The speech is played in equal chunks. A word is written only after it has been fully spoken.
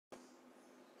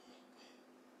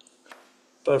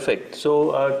Perfect.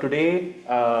 So today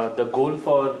the goal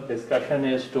for discussion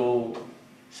is to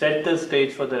set the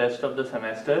stage for the rest of the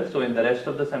semester. So in the rest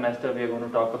of the semester, we are going to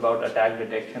talk about attack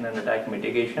detection and attack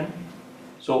mitigation.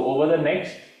 So over the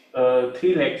next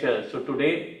three lectures, so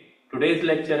today's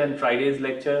lecture and Friday's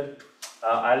lecture,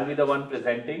 I'll be the one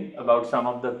presenting about some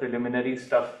of the preliminary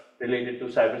stuff related to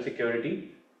cybersecurity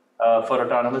for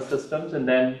autonomous systems, and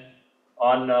then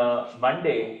on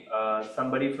Monday,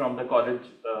 somebody from the college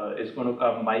is going to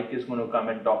come, Mike is going to come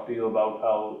and talk to you about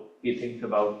how he thinks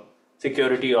about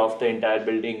security of the entire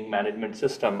building management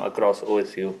system across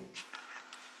OSU.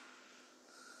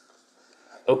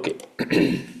 Okay.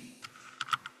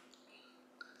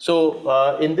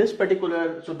 So in this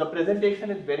particular, so the presentation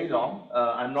is very long.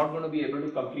 I'm not going to be able to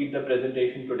complete the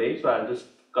presentation today, so I'll just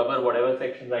cover whatever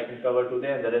sections I can cover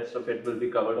today, and the rest of it will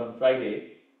be covered on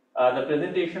Friday. The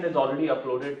presentation is already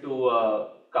uploaded to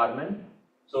Carmen,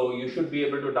 so you should be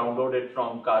able to download it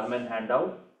from Carmen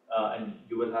handout, and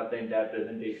you will have the entire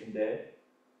presentation there.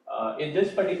 In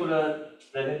this particular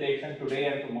presentation today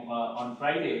and on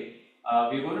Friday,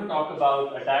 we're going to talk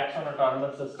about attacks on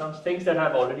autonomous systems, things that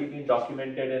have already been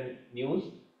documented in news.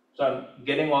 So I'm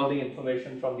getting all the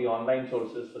information from the online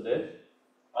sources for this.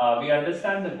 We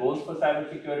understand the goals for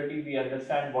cybersecurity. We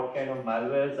understand what kind of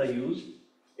malwares are used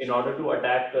in order to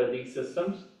attack these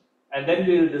systems. And then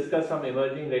we'll discuss some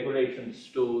emerging regulations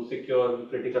to secure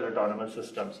critical autonomous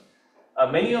systems.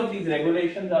 Many of these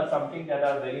regulations are something that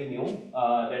are very new,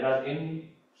 that are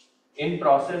in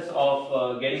process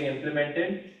of getting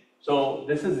implemented. So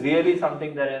this is really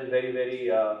something that is very, very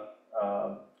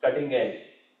cutting edge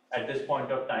at this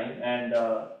point of time. And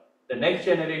the next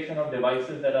generation of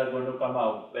devices that are going to come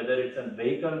out, whether it's a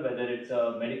vehicle, whether it's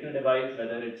a medical device,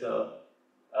 whether it's a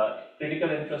critical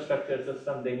infrastructure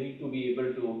system, they need to be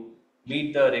able to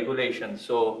meet the regulations.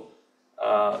 So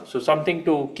something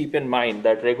to keep in mind,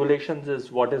 that regulations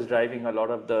is what is driving a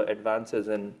lot of the advances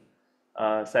in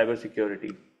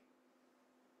cybersecurity.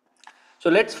 So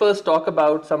let's first talk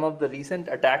about some of the recent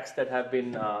attacks that have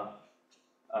been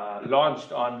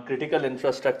launched on critical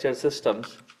infrastructure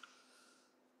systems.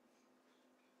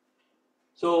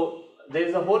 So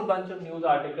there's a whole bunch of news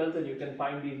articles, and you can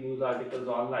find these news articles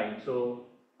online. So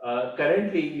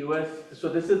currently US, so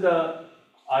this is the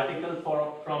article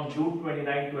from June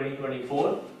 29,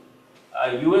 2024.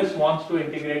 US wants to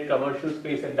integrate commercial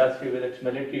space industry with its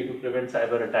military to prevent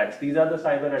cyber attacks. These are the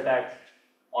cyber attacks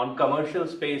on commercial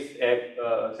space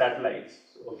satellites.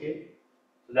 Okay,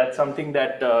 so that's something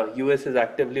that US is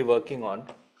actively working on.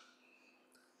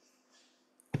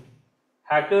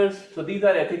 Hackers, so these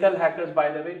are ethical hackers,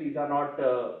 by the way, these are not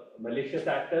malicious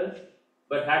actors,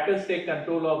 but hackers take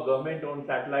control of government-owned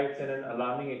satellites in an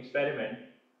alarming experiment.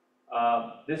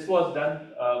 This was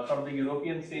done from the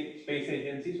European Space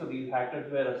Agency, so these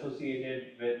hackers were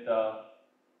associated with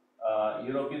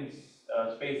European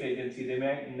Space Agency.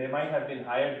 They might have been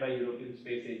hired by European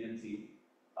Space Agency.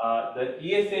 The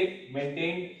ESA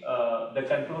maintained the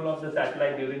control of the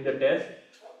satellite during the test.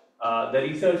 The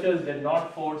researchers did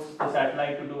not force the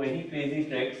satellite to do any crazy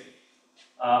tricks.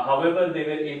 However, they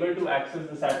were able to access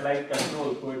the satellite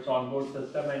control through its onboard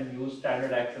system and use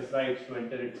standard access rights to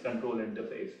enter its control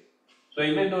interface. So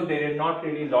even though they did not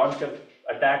really launch an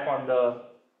attack on the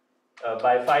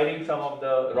by firing some of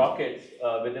the rockets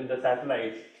within the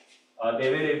satellites, they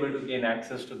were able to gain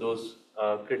access to those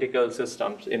critical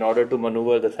systems in order to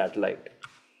maneuver the satellite.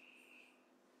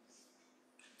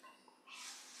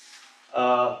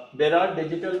 There are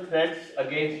digital threats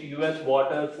against US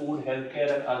water, food,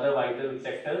 healthcare, and other vital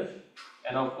sectors.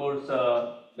 And of course,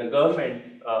 the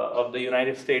government of the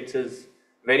United States is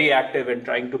very active in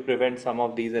trying to prevent some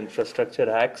of these infrastructure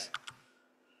hacks.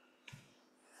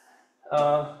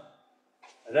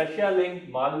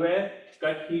 Russia-linked malware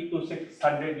cut heat to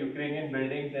 600 Ukrainian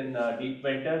buildings in deep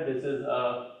winter. This is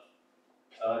a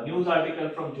news article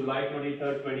from July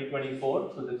 23rd,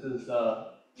 2024. So this is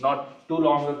not too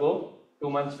long ago, 2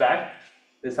 months back.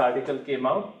 This article came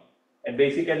out, and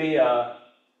basically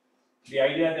the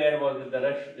idea there was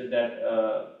that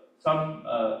some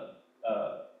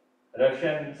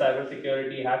Russian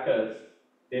cybersecurity hackers,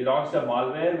 they launched a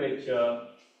malware which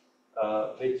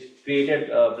created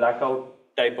a blackout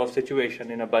type of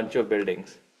situation in a bunch of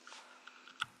buildings.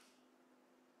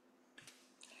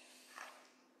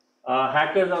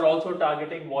 Hackers are also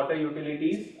targeting water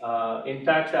utilities. In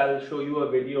fact, I'll show you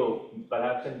a video,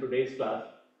 perhaps in today's class,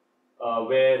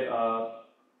 where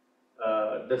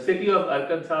the city of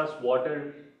Arkansas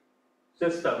water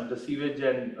system, the sewage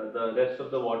and the rest of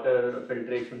the water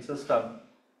filtration system,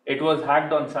 it was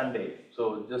hacked on Sunday,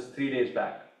 so just 3 days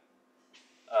back.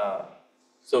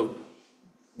 So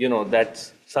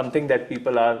that's something that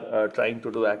people are trying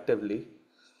to do actively.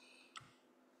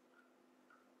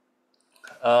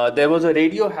 There was a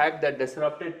radio hack that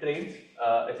disrupted trains.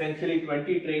 Essentially,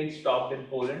 20 trains stopped in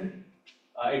Poland.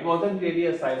 It wasn't really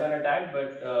a cyber attack,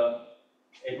 but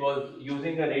it was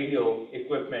using a radio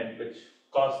equipment which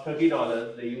cost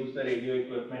 $30. They used the radio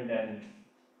equipment and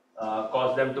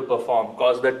caused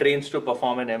the trains to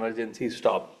perform an emergency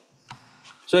stop.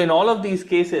 So in all of these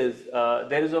cases,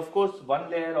 there is of course one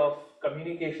layer of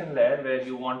communication layer where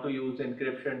you want to use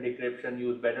encryption, decryption,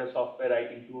 use better software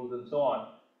writing tools and so on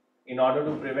in order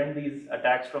to prevent these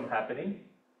attacks from happening.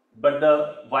 But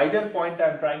the wider point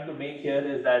I'm trying to make here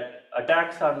is that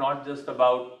attacks are not just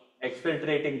about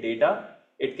exfiltrating data.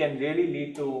 It can really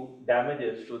lead to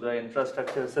damages to the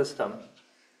infrastructure system.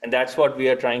 And that's what we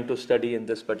are trying to study in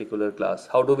this particular class.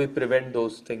 How do we prevent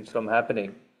those things from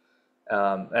happening?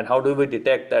 And how do we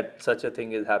detect that such a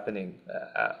thing is happening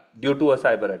due to a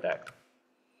cyber attack?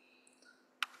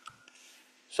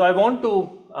 So I want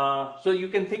to, so you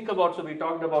can think about, so we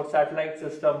talked about satellite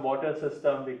system, water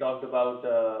system, we talked about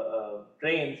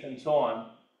trains and so on.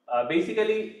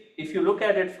 Basically, if you look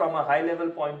at it from a high level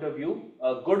point of view,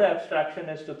 a good abstraction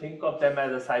is to think of them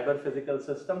as a cyber physical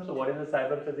system. So what is a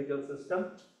cyber physical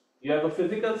system? You have a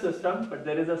physical system, but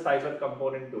there is a cyber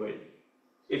component to it.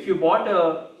 If you bought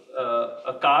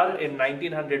a car in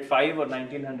 1905 or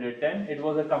 1910, it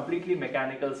was a completely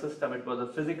mechanical system. It was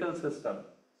a physical system.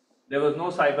 There was no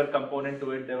cyber component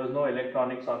to it. There was no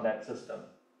electronics on that system.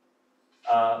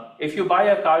 If you buy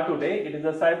a car today, it is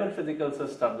a cyber physical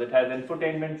system. It has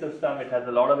infotainment system. It has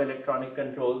a lot of electronic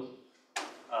controls.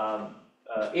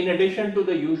 In addition to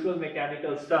the usual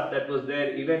mechanical stuff that was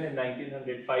there even in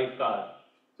 1905 car.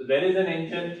 So there is an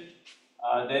engine,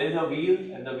 there is a wheel,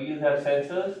 and the wheels have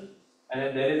sensors, and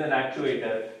then there is an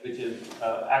actuator, which is,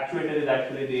 actuator is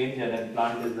actually the engine and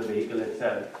plant is the vehicle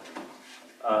itself.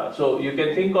 So you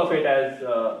can think of it as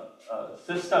a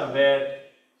system where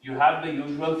you have the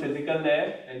usual physical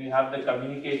layer, and you have the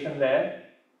communication layer,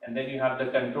 and then you have the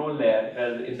control layer.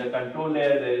 Where in the control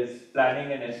layer there is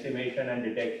planning and estimation and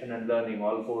detection and learning.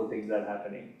 All four things are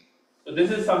happening. So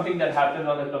this is something that happens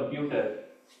on a computer.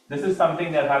 This is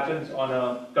something that happens on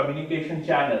a communication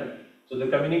channel. So the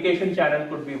communication channel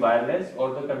could be wireless,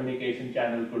 or the communication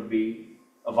channel could be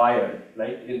wired.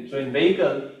 Right? So in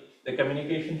vehicle, the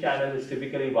communication channel is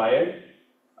typically wired.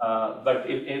 But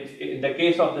if in the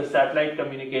case of the satellite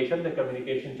communication, the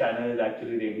communication channel is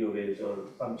actually radio waves or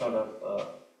some sort of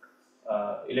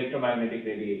electromagnetic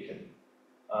radiation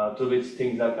through which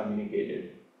things are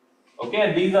communicated. Okay,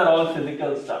 and these are all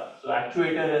physical stuff. So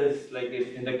actuator is like,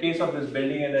 in the case of this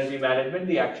building energy management,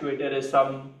 the actuator is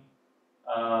some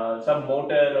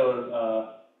motor or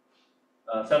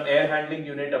some air handling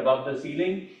unit above the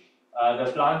ceiling.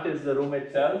 The plant is the room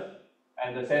itself,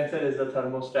 and the sensor is the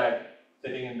thermostat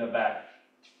sitting in the back.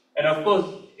 And of course,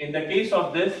 in the case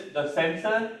of this, the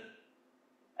sensor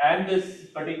and this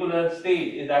particular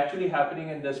state is actually happening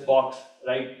in this box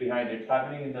right behind it. It's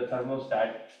happening in the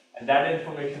thermostat, and that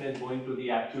information is going to the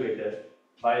actuator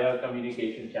via a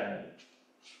communication channel.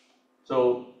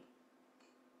 So,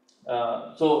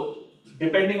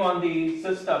 depending on the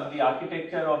system, the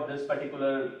architecture of this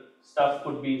particular stuff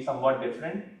could be somewhat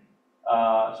different.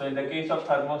 So in the case of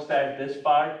thermostat, this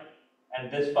part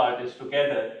and this part is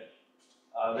together,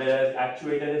 whereas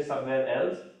actuator is somewhere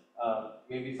else,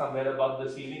 maybe somewhere above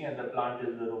the ceiling, and the plant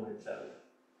is the room itself.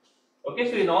 Okay,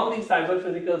 so in all these cyber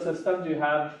physical systems, you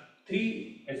have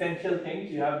three essential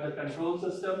things. You have the control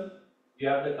system, you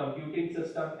have the computing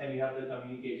system, and you have the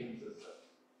communication system.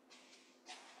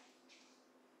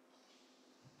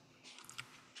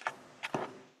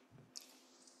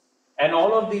 And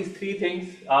all of these three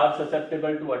things are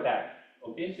susceptible to attack.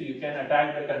 Okay, so you can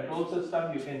attack the control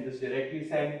system. You can just directly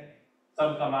send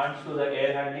some commands to the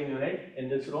air handling unit in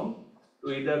this room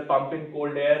to either pump in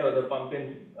cold air or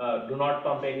do not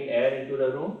pump any air into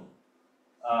the room.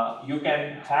 You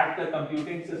can hack the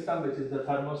computing system, which is the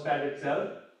thermostat itself,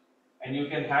 and you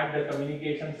can hack the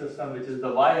communication system, which is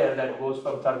the wire that goes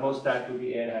from thermostat to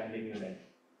the air handling unit.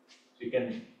 So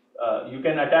you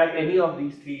can attack any of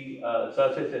these three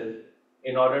surfaces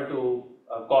in order to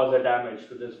cause a damage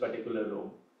to this particular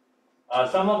room.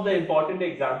 Some of the important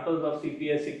examples of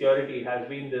CPS security has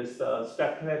been this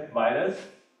Stuxnet virus,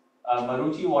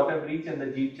 Marucci water breach, and the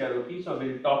Jeep Cherokee. So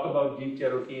we'll talk about Jeep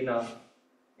Cherokee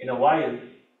in a while.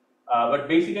 But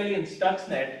basically in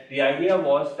Stuxnet, the idea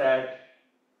was that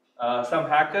some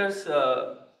hackers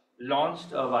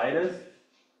launched a virus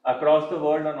across the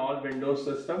world on all Windows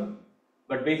systems.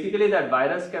 But basically that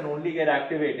virus can only get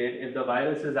activated if the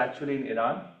virus is actually in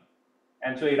Iran.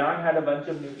 And so Iran had a bunch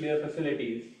of nuclear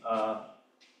facilities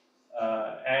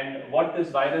And what this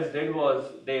virus did was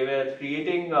they were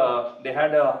creating, they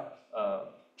had a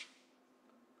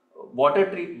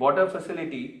water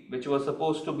facility which was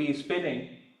supposed to be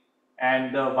spinning,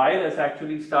 and the virus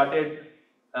actually started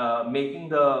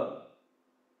making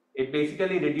it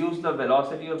basically reduced the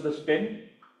velocity of the spin.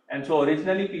 And so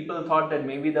originally people thought that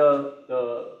maybe those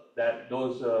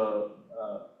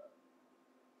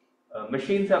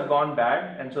machines have gone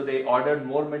bad, and so they ordered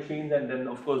more machines, and then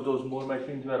of course those more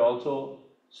machines were also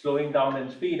slowing down in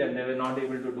speed, and they were not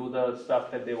able to do the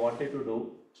stuff that they wanted to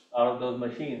do out of those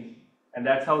machines. And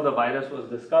that's how the virus was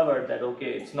discovered, that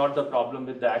okay, it's not the problem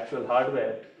with the actual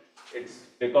hardware, it's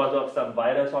because of some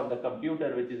virus on the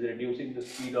computer which is reducing the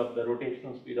speed of the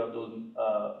rotational speed of those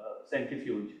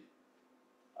centrifuge.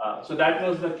 So that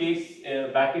was the case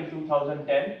back in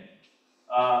 2010.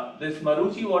 This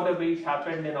Maruchi water breach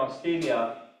happened in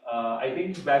Australia, I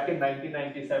think back in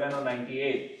 1997 or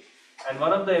 98, and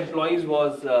one of the employees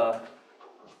was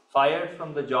fired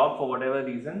from the job for whatever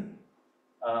reason.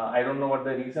 I don't know what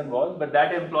the reason was, but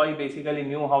that employee basically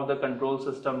knew how the control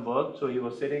system worked. So he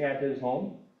was sitting at his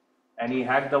home and he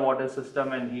hacked the water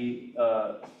system, and he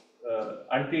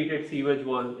untreated sewage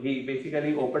he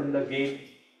basically opened the gate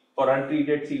for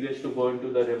untreated sewage to go into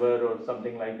the river or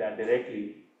something like that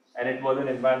directly. And it was an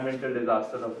environmental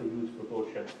disaster of a huge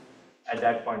proportion at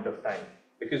that point of time,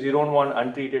 because you don't want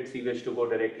untreated sewage to go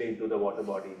directly into the water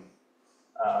body.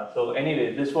 So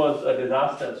anyway, this was a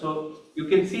disaster. So you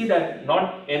can see that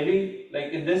not every,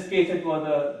 like in this case, it was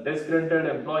a disgruntled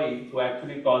employee who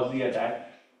actually caused the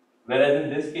attack, whereas in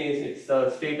this case,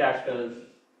 it's state actors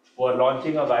who are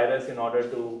launching a virus in order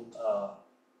to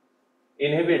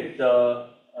inhibit the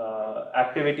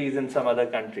activities in some other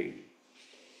country.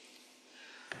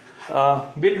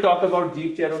 We'll talk about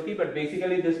Jeep Cherokee, but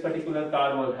basically this particular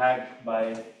car was hacked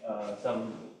by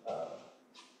some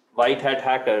white hat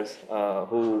hackers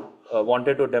who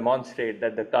wanted to demonstrate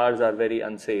that the cars are very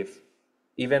unsafe.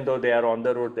 Even though they are on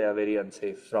the road, they are very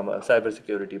unsafe from a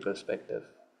cybersecurity perspective.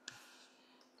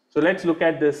 So let's look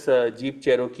at this Jeep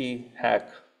Cherokee hack.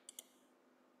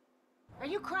 Are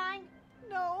you crying?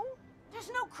 No, there's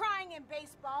no crying in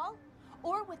baseball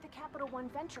or with the Capital One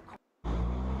Venture Call.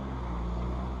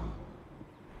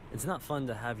 It's not fun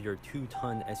to have your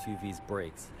 2-ton SUV's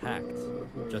brakes hacked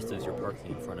just as you're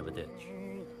parking in front of a ditch.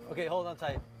 Okay, hold on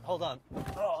tight. Hold on.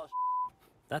 Oh.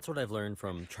 That's what I've learned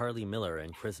from Charlie Miller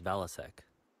and Chris Valasek,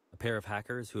 a pair of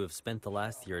hackers who have spent the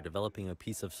last year developing a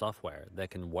piece of software that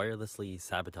can wirelessly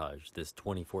sabotage this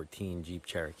 2014 Jeep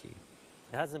Cherokee.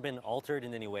 It hasn't been altered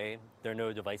in any way. There are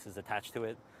no devices attached to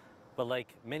it. But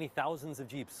like many thousands of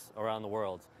Jeeps around the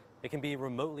world, it can be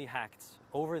remotely hacked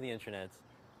over the internet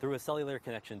through a cellular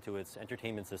connection to its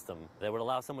entertainment system that would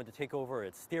allow someone to take over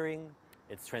its steering,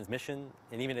 its transmission,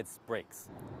 and even its brakes.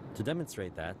 To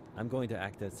demonstrate that, I'm going to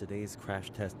act as today's crash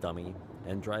test dummy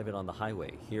and drive it on the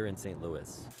highway here in St.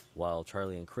 Louis, while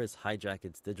Charlie and Chris hijack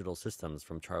its digital systems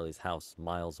from Charlie's house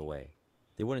miles away.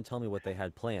 They wouldn't tell me what they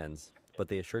had plans, but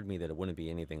they assured me that it wouldn't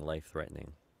be anything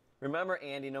life-threatening. Remember,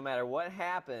 Andy, no matter what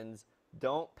happens,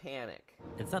 don't panic.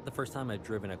 It's not the first time I've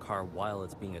driven a car while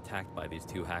it's being attacked by these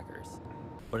two hackers.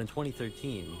 But in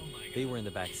 2013, they were in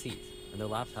the back seat, and their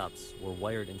laptops were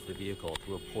wired into the vehicle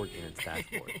through a port in its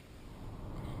dashboard.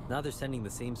 Now they're sending the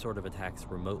same sort of attacks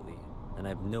remotely, and I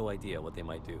have no idea what they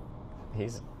might do.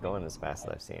 He's going as fast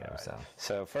as I've seen him, so.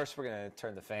 So first we're going to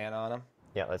turn the fan on him.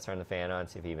 Yeah, let's turn the fan on,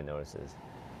 see if he even notices.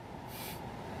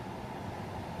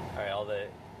 All right,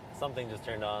 something just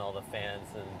turned on, all the fans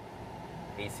and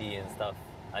AC and stuff.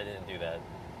 I didn't do that.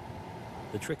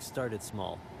 The trick started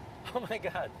small. Oh my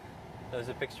God. There's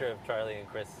a picture of Charlie and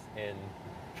Chris in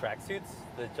tracksuits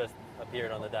that just appeared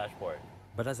on the dashboard.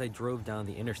 But as I drove down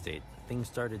the interstate, things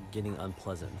started getting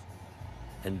unpleasant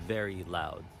and very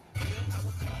loud.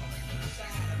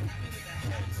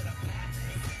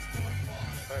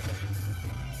 Perfect.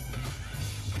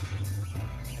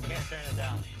 I can't turn it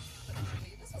down.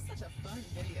 This was such a fun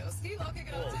video. Steve, I'll kick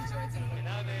it off to Jordan. And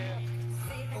now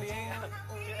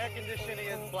the air conditioning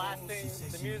is blasting,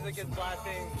 the music is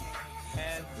blasting,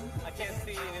 and I can't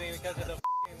see anything because of the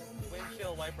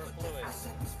windshield wiper fluid.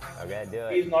 Okay, do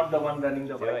it. He's not the one running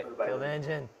the Do wiper, it. by Kill the the way.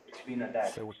 engine. It's been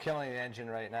attacked. So we're killing the engine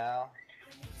right now.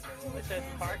 It says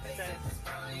park sense.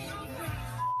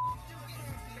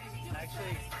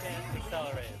 Actually can't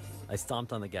accelerate. I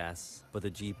stomped on the gas, but the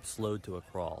Jeep slowed to a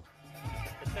crawl.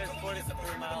 It says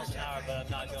 43 miles an hour, but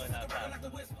I'm not going that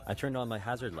fast. I turned on my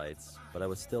hazard lights, but I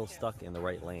was still stuck in the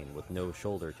right lane with no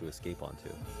shoulder to escape onto.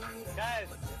 Guys,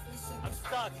 I'm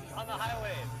stuck on the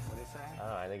highway. What did he say?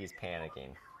 Oh, I think he's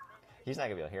panicking. He's not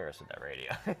gonna be able to hear us with that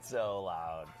radio. It's so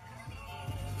loud.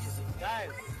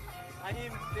 Guys, I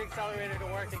need the accelerator to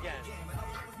work again.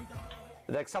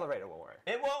 The accelerator will work.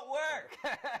 It won't work.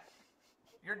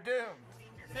 You're doomed.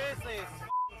 Seriously,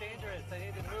 it's dangerous. I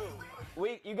need to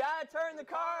move. You gotta turn the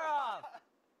car off.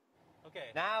 Okay.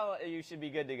 Now you should be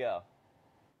good to go.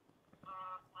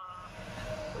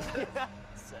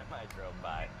 Semi drove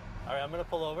by. All right, I'm gonna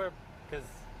pull over because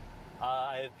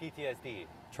I have PTSD.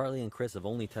 Charlie and Chris have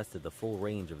only tested the full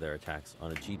range of their attacks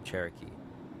on a Jeep Cherokee.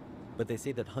 But they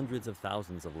say that hundreds of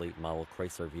thousands of late model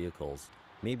Chrysler vehicles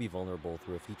may be vulnerable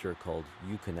through a feature called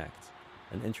Uconnect,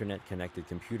 an internet-connected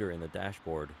computer in the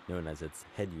dashboard known as its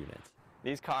head unit.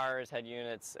 These cars, head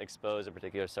units, expose a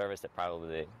particular service that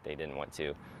probably they didn't want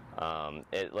to.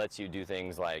 It lets you do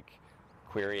things like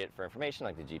query it for information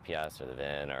like the GPS or the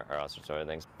VIN or all sorts of other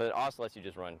things, but it also lets you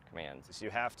just run commands. So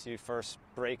you have to first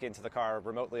break into the car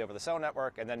remotely over the cell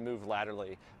network and then move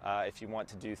laterally if you want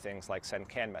to do things like send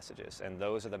CAN messages. And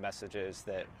those are the messages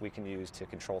that we can use to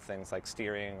control things like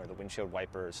steering or the windshield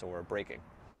wipers or braking.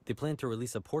 They plan to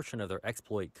release a portion of their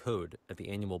exploit code at the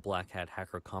annual Black Hat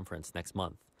Hacker Conference next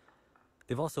month.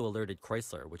 They've also alerted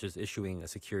Chrysler, which is issuing a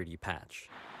security patch.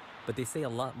 But they say a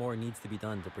lot more needs to be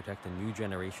done to protect a new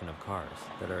generation of cars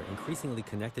that are increasingly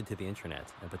connected to the internet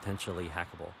and potentially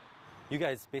hackable. You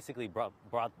guys basically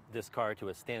brought this car to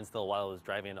a standstill while it was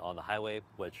driving on the highway,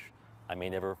 which I may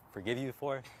never forgive you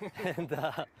for. And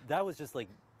that was just like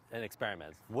an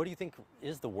experiment. What do you think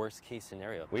is the worst case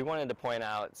scenario? We wanted to point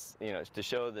out, to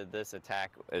show that this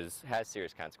attack has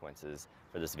serious consequences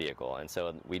for this vehicle, and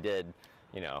so we did,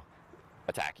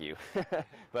 attack you.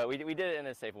 But we did it in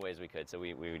as safe a way as we could, so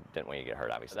we didn't want you to get hurt,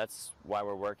 obviously. That's why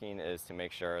we're working, is to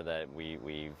make sure that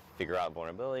we figure out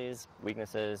vulnerabilities,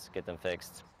 weaknesses, get them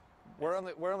fixed. We're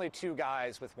only two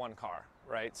guys with one car,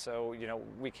 right? So,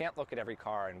 we can't look at every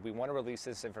car, and we want to release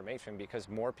this information because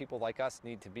more people like us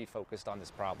need to be focused on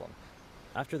this problem.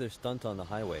 After their stunt on the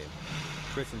highway,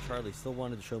 Chris and Charlie still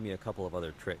wanted to show me a couple of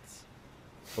other tricks.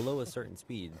 Below a certain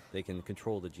speed, they can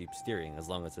control the Jeep's steering as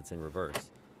long as it's in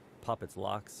reverse, pop its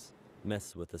locks,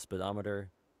 mess with the speedometer,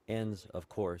 and, of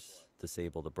course,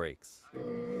 disable the brakes.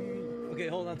 Okay,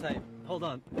 hold on tight. Hold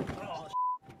on. Oh,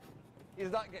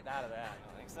 He's not getting out of that.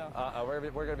 I think so.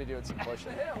 We're going to be doing some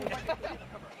pushing. Yeah,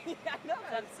 I know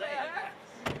what I'm saying.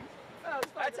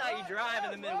 That's how you drive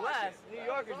in the Midwest. New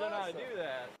Yorkers don't know how to do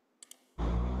that.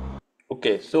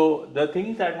 Okay, so the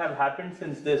things that have happened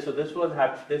since this, so this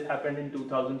happened in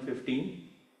 2015.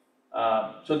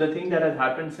 So the thing that has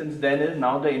happened since then is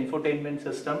now the infotainment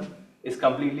system is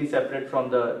completely separate from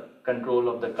the control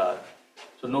of the car.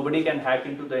 So nobody can hack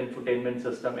into the infotainment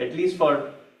system, at least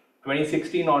for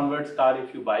 2016 onwards car.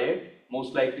 If you buy it,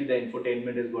 most likely the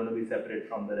infotainment is going to be separate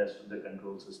from the rest of the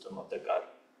control system of the car.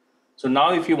 So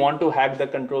now if you want to hack the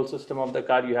control system of the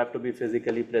car, you have to be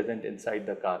physically present inside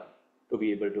the car to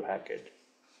be able to hack it.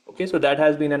 Okay, so that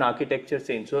has been an architecture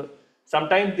change. So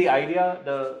sometimes the idea,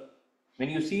 when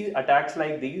you see attacks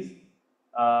like these,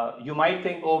 you might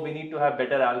think, oh, we need to have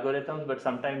better algorithms, but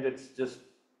sometimes it's just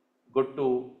good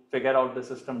to figure out the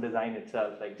system design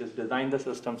itself. Like, just design the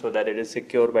system so that it is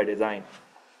secure by design,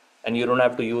 and you don't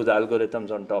have to use algorithms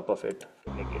on top of it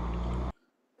to make it.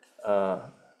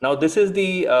 Now this is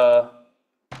the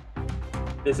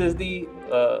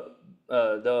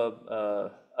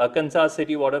Arkansas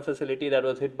City water facility that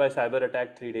was hit by cyber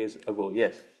attack 3 days ago.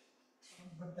 Yes.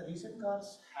 But the recent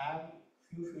cars have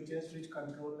few features which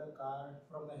control the car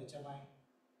from the HMI,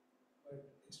 but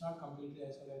it's not completely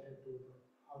isolated to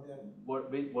how they are.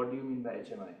 What do you mean by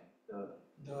HMI? The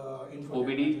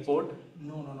OBD port?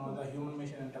 No, the human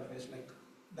machine interface, like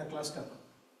the cluster.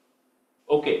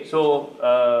 Okay, so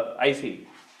I see.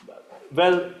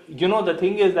 Well, the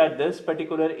thing is that this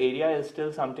particular area is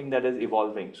still something that is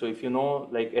evolving. So if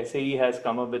like SAE has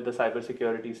come up with the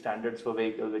cybersecurity standards for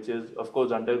vehicles, which is of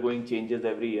course undergoing changes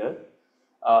every year.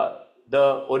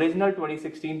 The original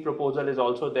 2016 proposal is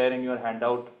also there in your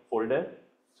handout folder.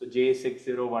 So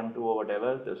J6012 or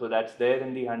whatever. So that's there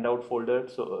in the handout folder,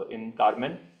 so in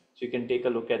Carmen. So you can take a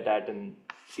look at that and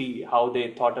see how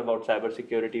they thought about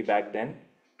cybersecurity back then.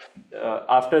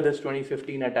 After this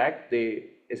 2015 attack, they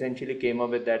essentially came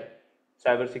up with that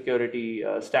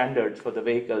cybersecurity standards for the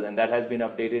vehicle, and that has been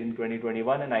updated in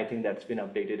 2021, and I think that's been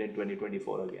updated in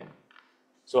 2024 again.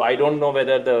 So I don't know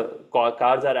whether the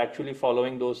cars are actually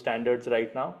following those standards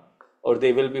right now, or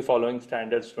they will be following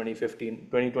standards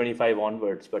 2025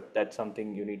 onwards, but that's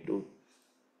something you need to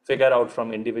figure out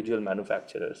from individual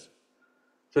manufacturers.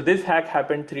 So this hack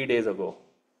happened 3 days ago,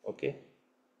 okay?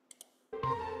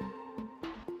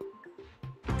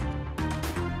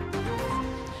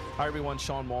 Hi everyone,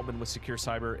 Sean Walman with Secure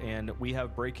Cyber, and we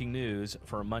have breaking news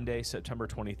for Monday, September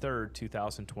 23rd,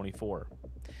 2024.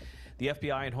 The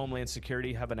FBI and Homeland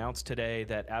Security have announced today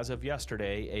that as of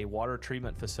yesterday, a water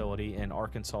treatment facility in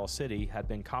Arkansas City had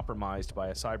been compromised by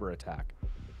a cyber attack.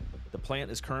 The plant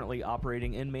is currently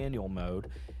operating in manual mode,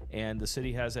 and the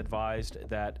city has advised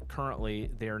that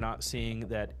currently they are not seeing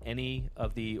that any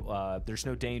of the, there's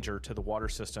no danger to the water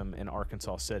system in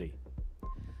Arkansas City.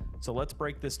 So let's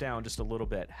break this down just a little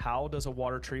bit. How does a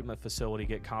water treatment facility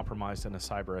get compromised in a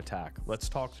cyber attack? Let's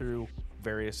talk through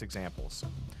various examples.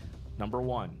 Number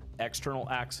one, external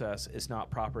access is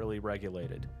not properly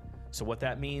regulated. So what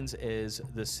that means is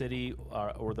the city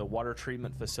or the water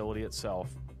treatment facility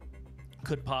itself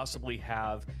could possibly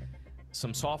have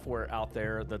some software out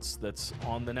there that's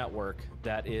on the network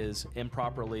that is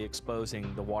improperly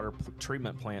exposing the water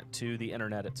treatment plant to the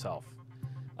internet itself.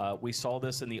 We saw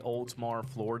this in the Oldsmar,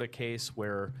 Florida case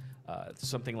where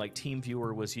something like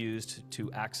TeamViewer was used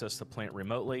to access the plant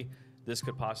remotely. This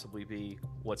could possibly be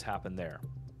what's happened there.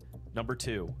 Number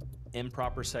two,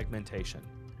 improper segmentation.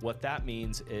 What that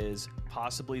means is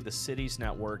possibly the city's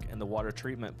network and the water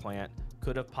treatment plant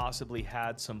could have possibly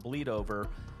had some bleed over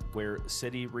where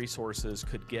city resources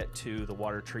could get to the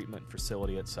water treatment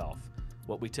facility itself.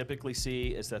 What we typically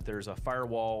see is that there's a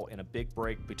firewall and a big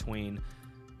break between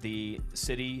the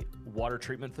city water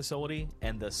treatment facility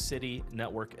and the city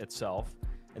network itself.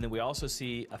 And then we also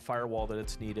see a firewall that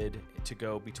it's needed to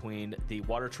go between the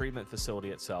water treatment facility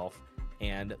itself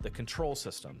and the control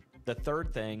system. The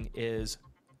third thing is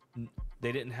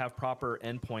they didn't have proper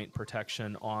endpoint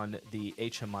protection on the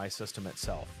HMI system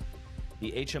itself.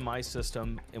 The HMI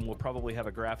system, and we'll probably have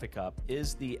a graphic up,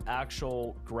 is the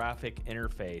actual graphic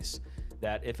interface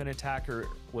that if an attacker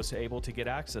was able to get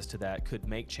access to that, could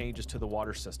make changes to the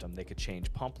water system. They could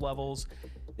change pump levels,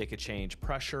 they could change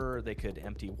pressure, they could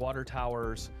empty water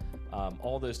towers,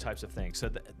 all those types of things. So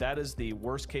that is the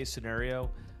worst case scenario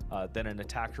that an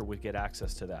attacker would get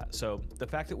access to that. So the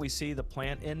fact that we see the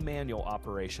plant in manual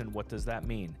operation, what does that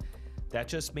mean? That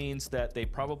just means that they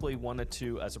probably wanted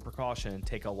to, as a precaution,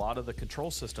 take a lot of the control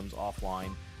systems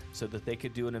offline so that they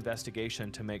could do an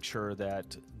investigation to make sure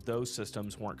that those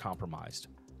systems weren't compromised.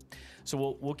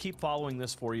 So we'll keep following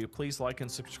this for you. Please like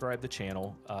and subscribe the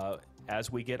channel.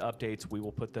 As we get updates, we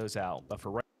will put those out. But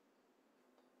for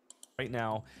right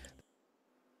now.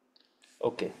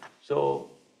 Okay,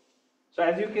 so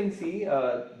as you can see,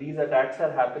 these attacks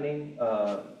are happening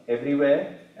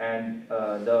everywhere, and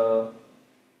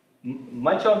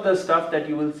much of the stuff that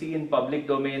you will see in public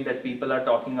domain that people are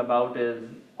talking about is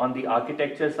on the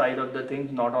architecture side of the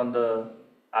things, not on the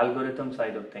algorithm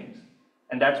side of things.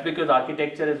 And that's because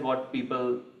architecture is what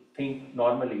people think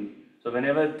normally. So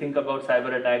whenever think about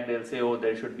cyber attack, they'll say, oh,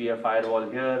 there should be a firewall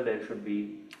here, there should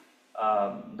be,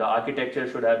 the architecture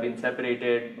should have been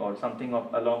separated or something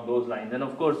along those lines. And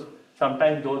of course,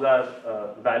 sometimes those are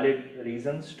valid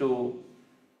reasons to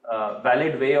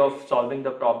valid way of solving the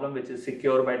problem, which is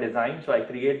secure by design. So I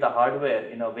create the hardware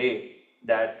in a way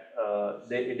that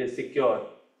it is secure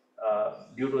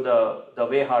due to the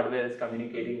way hardware is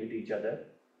communicating with each other.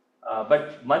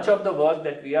 But much of the work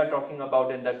that we are talking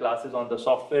about in the class is on the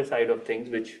software side of things,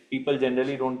 which people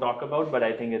generally don't talk about, but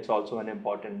I think it's also an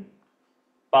important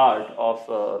part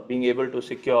of being able to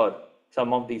secure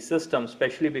some of these systems,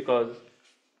 especially because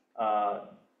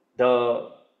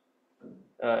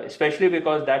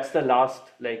that's the last,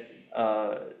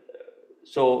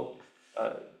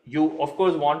 you of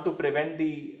course want to prevent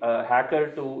the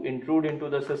hacker to intrude into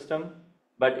the system,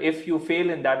 but if you fail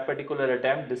in that particular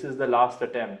attempt, this is the last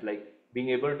attempt. Like being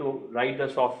able to write the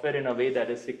software in a way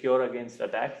that is secure against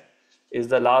attacks is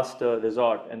the last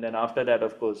resort, and then after that,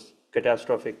 of course,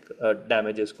 catastrophic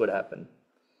damages could happen.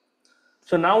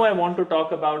 So now I want to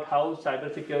talk about how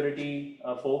cybersecurity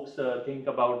folks think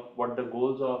about what the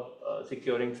goals of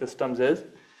securing systems is.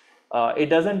 It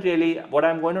doesn't really, what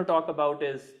I'm going to talk about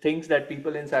is things that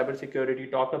people in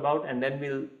cybersecurity talk about, and then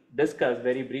we'll discuss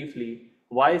very briefly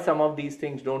why some of these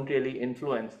things don't really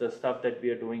influence the stuff that we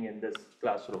are doing in this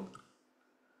classroom.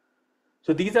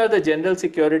 So these are the general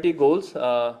security goals.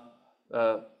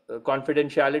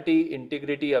 Confidentiality,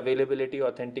 integrity, availability,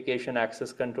 authentication,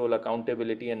 access control,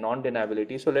 accountability, and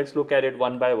non-deniability. So let's look at it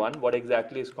one by one. What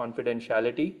exactly is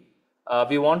confidentiality?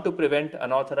 We want to prevent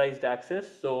unauthorized access.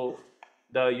 So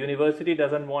the university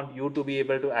doesn't want you to be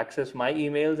able to access my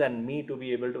emails and me to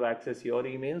be able to access your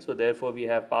emails. So therefore we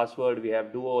have password, we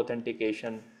have duo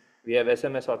authentication, we have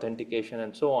SMS authentication,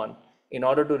 and so on, in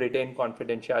order to retain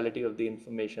confidentiality of the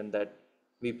information that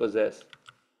we possess.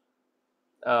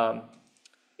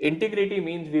 Integrity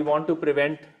means we want to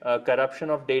prevent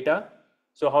corruption of data.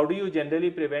 So how do you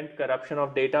generally prevent corruption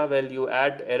of data? Well, you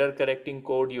add error correcting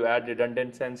code, you add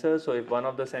redundant sensors. So if one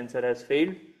of the sensor has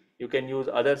failed, You can use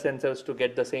other sensors to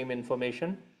get the same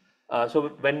information. So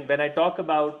when I talk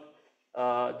about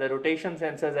the rotation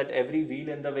sensors at every wheel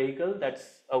in the vehicle,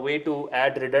 that's a way to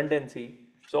add redundancy.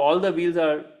 So all the wheels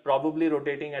are probably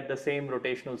rotating at the same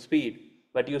rotational speed,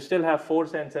 but you still have 4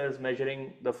 sensors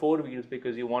measuring the 4 wheels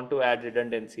because you want to add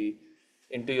redundancy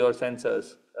into your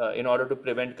sensors in order to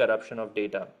prevent corruption of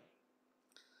data.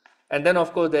 And then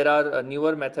of course there are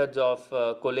newer methods of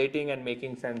collating and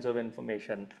making sense of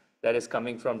information that is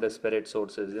coming from disparate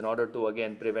sources in order to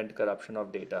again prevent corruption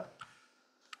of data.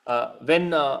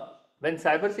 When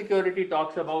cybersecurity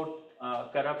talks about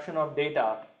corruption of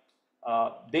data,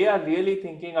 they are really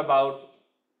thinking about,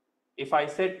 if I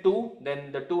said 2,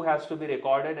 then the 2 has to be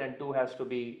recorded and 2 has to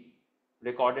be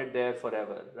recorded there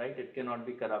forever, right? It cannot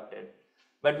be corrupted.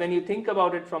 But when you think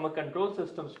about it from a control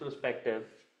systems perspective,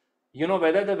 you know,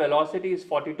 whether the velocity is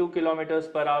 42 kilometers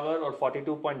per hour or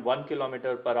 42.1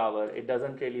 kilometer per hour, it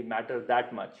doesn't really matter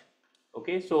that much.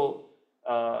 Okay, so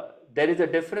there is a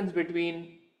difference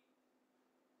between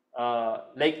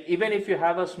like even if you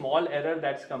have a small error,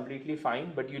 that's completely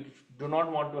fine, but you do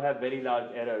not want to have very large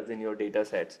errors in your data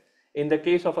sets in the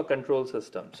case of a control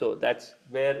system. So that's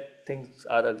where things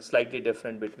are slightly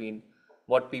different between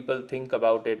what people think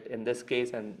about it in this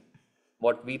case and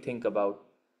what we think about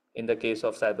in the case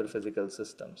of cyber-physical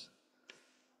systems.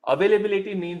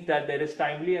 Availability means that there is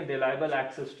timely and reliable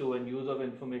access to and use of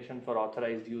information for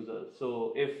authorized users.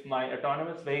 So if my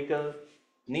autonomous vehicle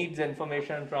needs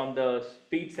information from the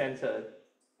speed sensor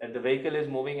that the vehicle is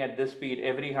moving at this speed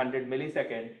every 100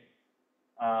 millisecond,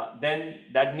 then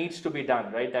that needs to be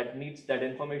done, right? That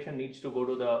information needs to go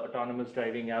to the autonomous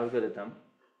driving algorithm.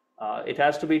 It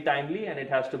has to be timely and it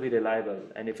has to be reliable.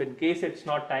 And if in case it's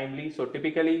not timely, so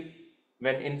typically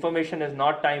when information is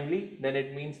not timely, then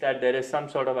it means that there is some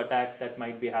sort of attack that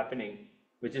might be happening,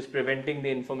 which is preventing the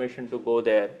information to go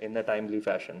there in a timely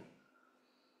fashion.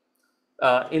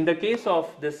 In the case of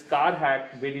this car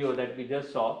hack video that we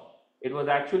just saw, it was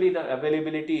actually the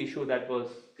availability issue that was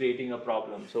creating a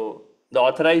problem. So the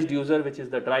authorized user, which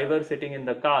is the driver sitting in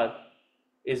the car,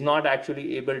 is not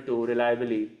actually able to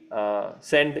reliably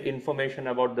send information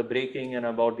about the braking and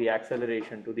about the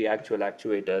acceleration to the actual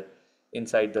actuator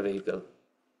inside the vehicle.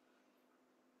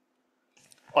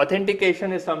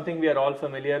 Authentication is something we are all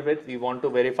familiar with. We want to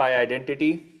verify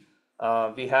identity.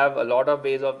 We have a lot of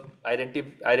ways of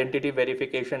identity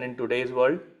verification in today's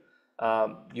world.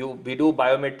 We do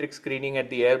biometric screening at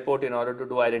the airport in order to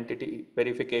do identity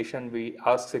verification. We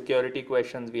ask security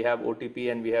questions, we have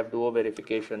OTP and we have duo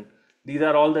verification. These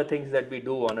are all the things that we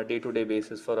do on a day-to-day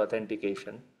basis for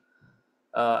authentication.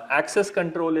 Access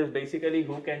control is basically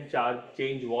who can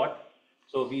change what.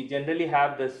 So we generally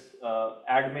have this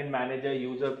admin, manager,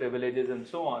 user privileges and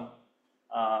so on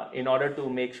in order to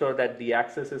make sure that the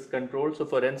access is controlled. So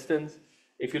for instance,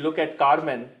 if you look at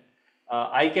Carmen,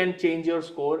 I can change your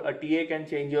score, a TA can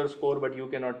change your score, but you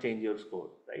cannot change your score,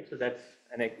 right? So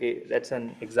that's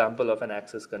an example of an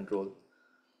access control.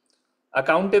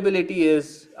 Accountability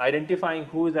is identifying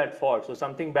who is at fault. So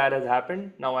something bad has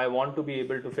happened. Now I want to be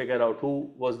able to figure out who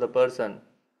was the person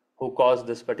who caused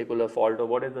this particular fault, or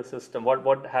what is the system,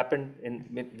 what happened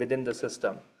within the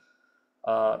system.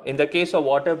 In the case of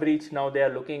water breach, now they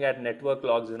are looking at network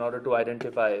logs in order to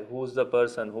identify who's the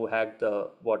person who hacked the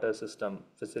water system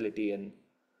facility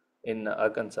in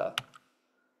Arkansas.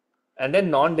 And then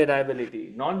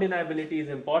non-deniability. Non-deniability is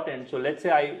important. So let's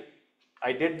say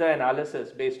I did the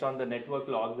analysis based on the network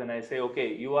logs and I say,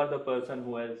 okay, you are the person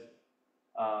who has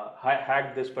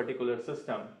hacked this particular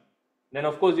system. Then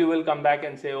of course you will come back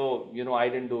and say, oh, you know, I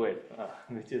didn't do it,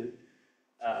 which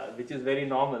is very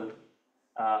normal.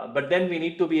 But then we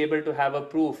need to be able to have a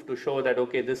proof to show that,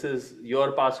 okay, this is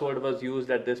your password was used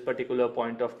at this particular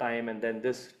point of time, and then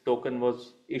this token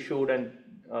was issued, and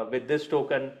with this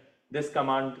token, this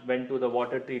command went to the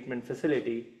water treatment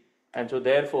facility. And so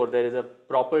therefore there is a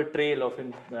proper trail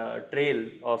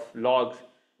of logs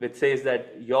which says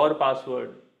that your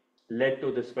password led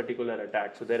to this particular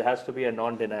attack. So there has to be a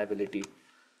non-deniability.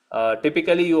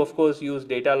 Typically you of course use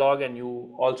data log, and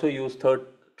you also use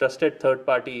trusted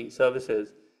third-party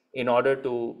services in order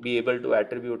to be able to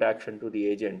attribute action to the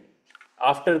agent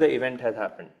after the event has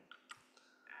happened.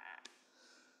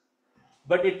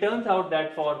 But it turns out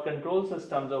that for control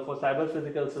systems or for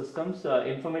cyber-physical systems,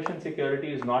 information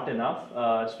security is not enough,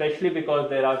 especially because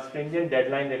there are stringent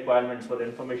deadline requirements for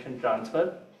information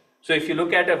transfer. So if you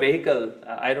look at a vehicle,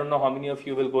 I don't know how many of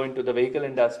you will go into the vehicle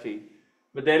industry,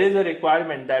 but there is a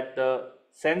requirement that the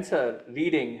sensor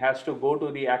reading has to go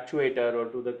to the actuator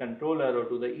or to the controller or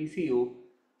to the ECU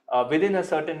within a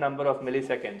certain number of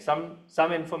milliseconds.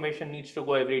 Some information needs to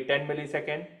go every 10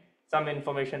 milliseconds. some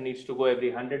information needs to go every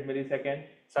 100 milliseconds,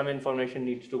 some information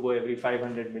needs to go every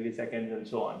 500 milliseconds, and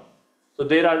so on. So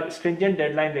there are stringent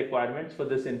deadline requirements for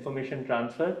this information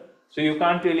transfer. So you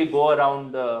can't really go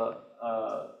around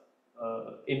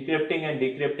encrypting and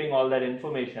decrypting all that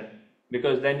information,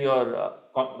 because then you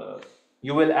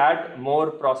will add more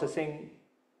processing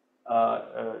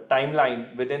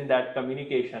timeline within that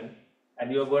communication,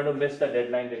 and you're going to miss the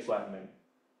deadline requirement.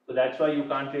 So that's why you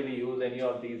can't really use any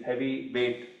of these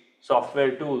heavyweight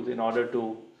software tools in order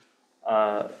to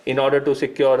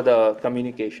secure the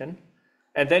communication.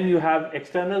 And then you have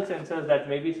external sensors that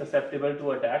may be susceptible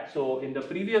to attack. So in the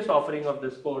previous offering of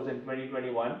this course in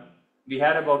 2021, we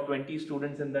had about 20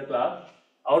 students in the class,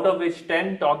 out of which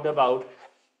 10 talked about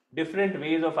different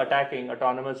ways of attacking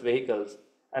autonomous vehicles.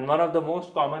 And one of the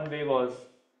most common way was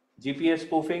GPS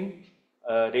spoofing,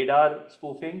 radar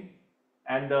spoofing,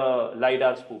 and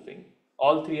LiDAR spoofing.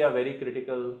 All three are very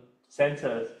critical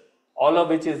sensors, all of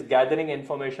which is gathering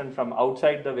information from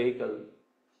outside the vehicle,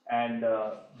 and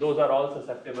those are all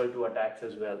susceptible to attacks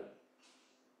as well.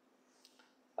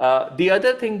 The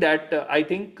other thing that I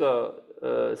think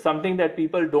something that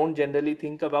people don't generally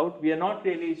think about, we are not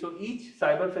really, so each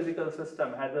cyber physical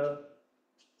system has a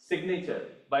signature.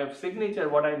 By signature,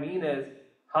 what I mean is,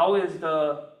 how is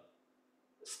the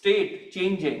state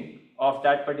changing of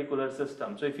that particular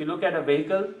system. So if you look at a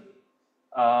vehicle,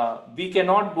 we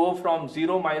cannot go from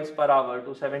 0 miles per hour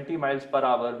to 70 miles per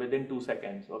hour within 2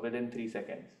 seconds or within 3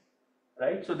 seconds,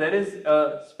 right? So there is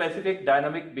a specific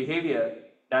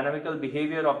dynamical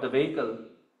behavior of the vehicle,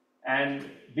 and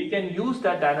we can use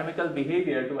that dynamical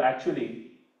behavior to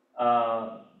actually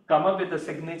come up with the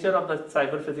signature of the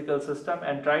cyber physical system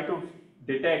and try to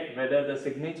detect whether the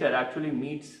signature actually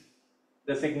meets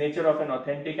the signature of an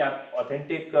authentic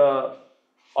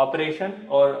operation,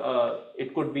 or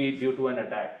it could be due to an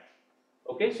attack.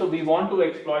 Okay, so we want to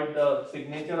exploit the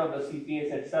signature of the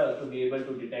CPS itself to be able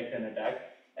to detect an attack,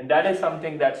 and that is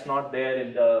something that's not there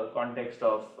in the context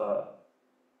of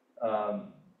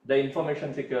the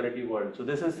information security world. So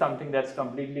this is something that's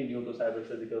completely new to cyber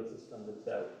physical systems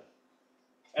itself.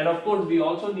 And of course, we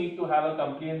also need to have a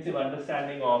comprehensive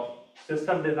understanding of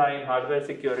system design, hardware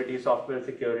security, software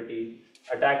security,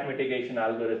 attack mitigation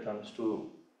algorithms to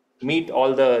meet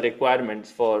all the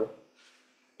requirements for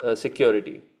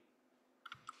security.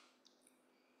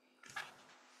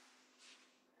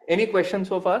 Any questions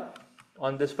so far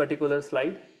on this particular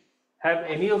slide? Have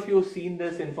any of you seen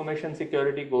this information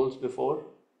security goals before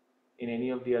in any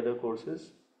of the other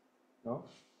courses? No?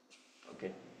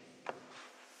 Okay.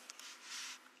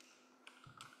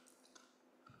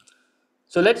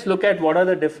 So let's look at what are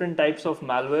the different types of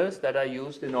malwares that are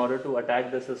used in order to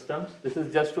attack the systems. This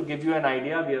is just to give you an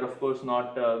idea. We are of course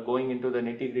not going into the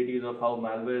nitty-gritties of how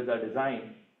malwares are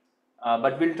designed,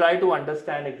 but we'll try to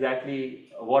understand exactly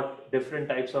what different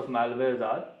types of malwares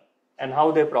are and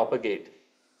how they propagate.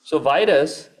 So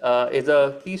virus is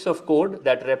a piece of code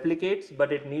that replicates,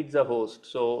 but it needs a host.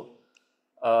 So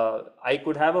I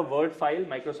could have a Word file,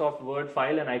 Microsoft Word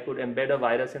file, and I could embed a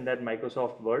virus in that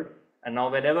Microsoft Word. And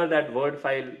now whenever that Word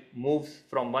file moves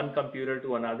from one computer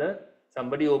to another,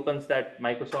 somebody opens that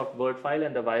Microsoft Word file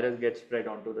and the virus gets spread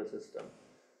onto the system.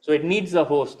 So it needs a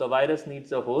host, the virus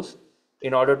needs a host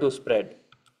in order to spread.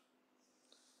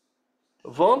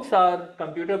 Worms are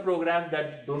computer programs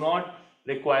that do not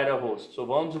require a host. So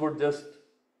worms would just,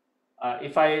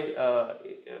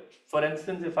 for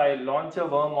instance, if I launch a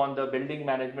worm on the building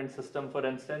management system, for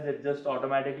instance, it just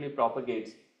automatically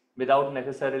propagates without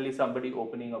necessarily somebody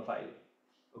opening a file.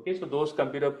 Okay, so those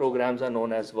computer programs are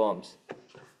known as worms.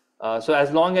 So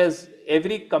as long as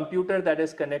every computer that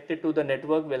is connected to the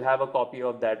network will have a copy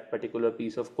of that particular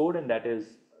piece of code, and that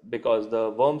is because the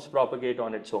worms propagate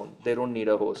on its own. They don't need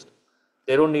a host.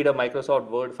 They don't need a Microsoft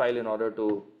Word file in order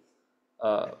to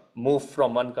move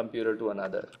from one computer to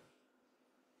another.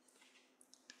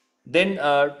 Then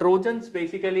Trojans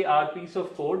basically are a piece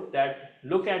of code that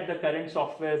look at the current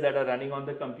softwares that are running on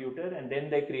the computer, and then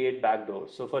they create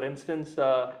backdoors. So for instance,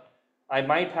 I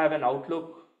might have an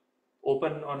Outlook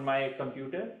open on my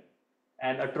computer,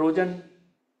 and a Trojan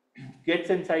gets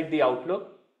inside the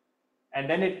Outlook, and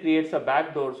then it creates a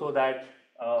backdoor so that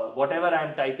whatever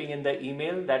I'm typing in the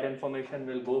email, that information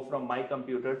will go from my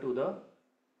computer to the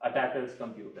attacker's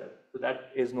computer. So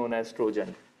that is known as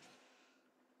Trojan.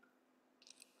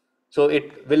 So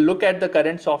it will look at the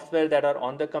current software that are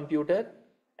on the computer,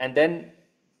 and then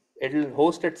it will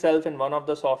host itself in one of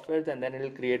the softwares, and then it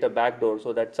will create a backdoor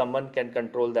so that someone can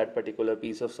control that particular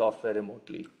piece of software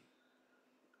remotely.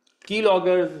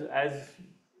 Keyloggers, as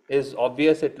is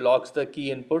obvious, it logs the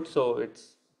key input, so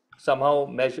it's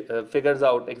somehow figures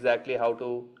out exactly how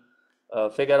to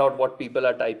figure out what people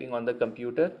are typing on the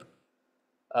computer.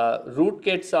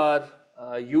 Rootkits are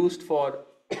used for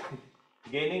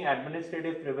gaining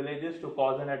administrative privileges to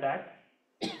cause an attack.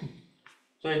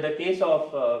 So in the case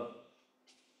of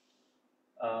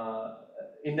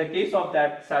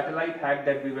that satellite hack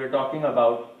that we were talking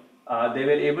about, they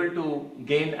were able to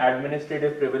gain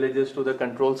administrative privileges to the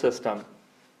control system.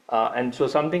 And so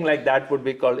something like that would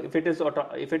be called, if it is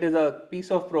a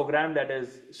piece of program that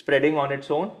is spreading on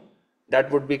its own, that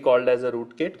would be called as a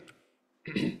rootkit.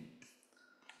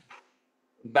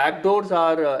 Backdoors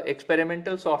are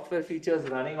experimental software features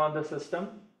running on the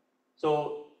system.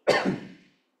 So,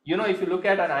 you know, if you look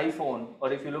at an iPhone,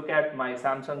 or if you look at my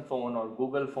Samsung phone or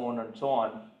Google phone and so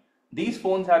on, these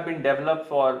phones have been developed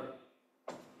for,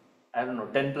 I don't know,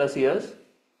 10 plus years.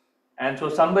 And so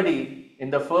somebody in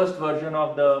the first version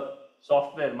of the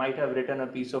software might have written a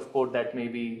piece of code that may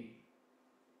be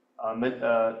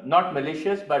not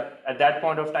malicious, but at that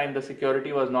point of time the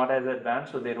security was not as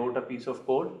advanced, so they wrote a piece of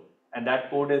code, and that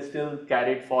code is still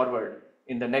carried forward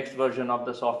in the next version of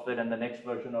the software and the next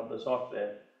version of the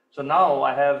software. So now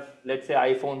I have, let's say,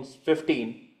 iPhone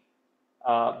 15,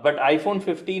 but iPhone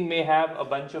 15 may have a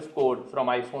bunch of code from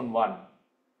iPhone 1,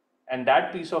 and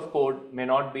that piece of code may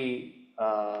not be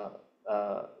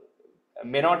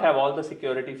may not have all the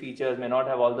security features, may not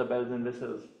have all the bells and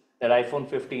whistles that iPhone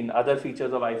 15, other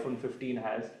features of iPhone 15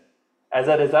 has. As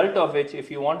a result of which, if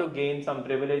you want to gain some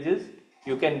privileges,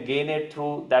 you can gain it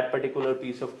through that particular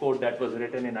piece of code that was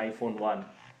written in iPhone 1.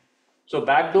 So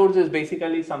backdoors is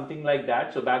basically something like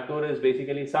that. So backdoor is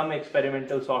basically some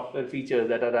experimental software features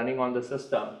that are running on the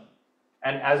system.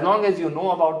 And as long as you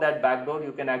know about that backdoor,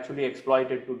 you can actually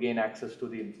exploit it to gain access to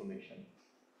the information.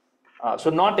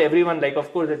 So not everyone, like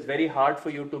of course it's very hard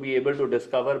for you to be able to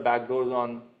discover backdoors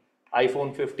on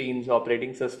iPhone 15's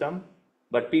operating system,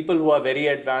 but people who are very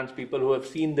advanced, people who have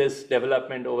seen this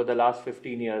development over the last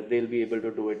 15 years, they'll be able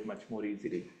to do it much more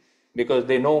easily because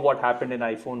they know what happened in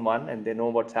iPhone 1 and they know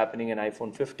what's happening in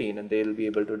iPhone 15, and they'll be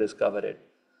able to discover it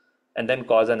and then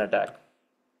cause an attack.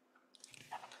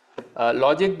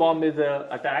 Logic bomb is an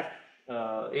attack.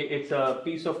 It's a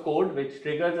piece of code which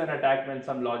triggers an attack when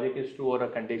some logic is true or a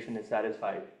condition is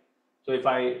satisfied. So if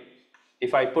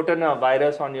I put in a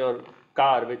virus on your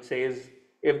car which says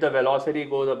if the velocity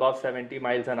goes above 70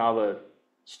 miles an hour,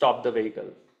 stop the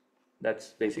vehicle. That's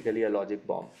basically a logic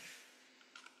bomb.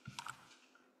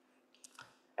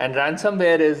 And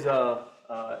ransomware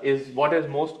is what is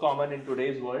most common in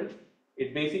today's world.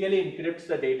 It basically encrypts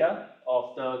the data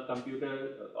of the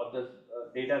computer, of the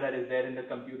data that is there in the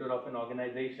computer of an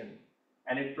organization,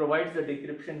 and it provides the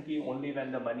decryption key only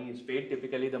when the money is paid.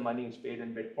 Typically the money is paid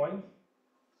in Bitcoin.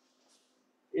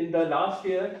 In the last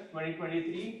year,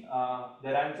 2023, the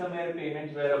ransomware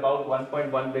payments were about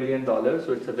 $1.1 billion,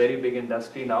 so it's a very big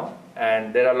industry now,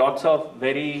 and there are lots of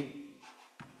very,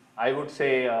 I would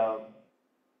say,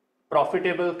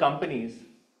 profitable companies,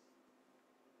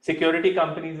 security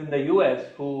companies in the US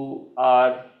who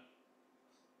are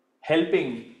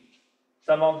helping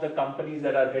some of the companies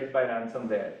that are hit by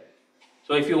ransomware.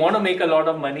 So if you want to make a lot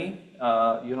of money,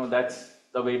 that's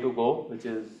the way to go, which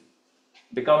is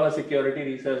become a security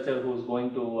researcher who's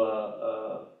going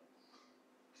to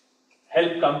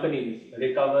help companies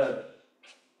recover,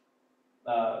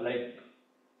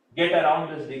 get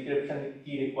around this decryption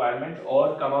key requirement,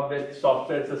 or come up with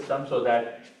software systems so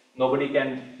that nobody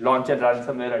can launch a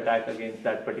ransomware attack against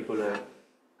that particular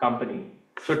company.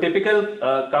 So typical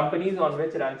companies on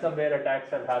which ransomware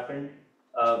attacks have happened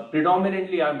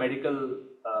predominantly are medical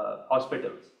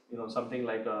hospitals, something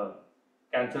like a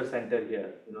cancer center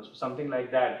here, so something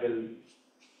like that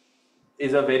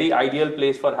is a very ideal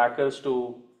place for hackers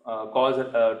to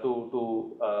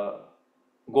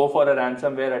go for a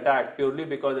ransomware attack, purely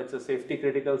because it's a safety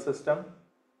critical system.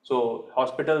 So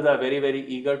hospitals are very, very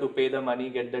eager to pay the money,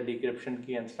 get the decryption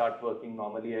key and start working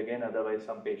normally again, otherwise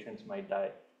some patients might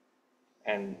die,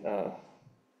 and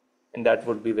that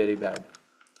would be very bad.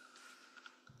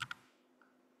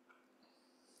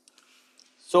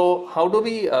 So how do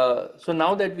we, so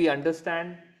now that we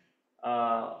understand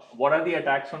what are the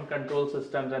attacks on control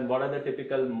systems and what are the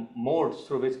typical modes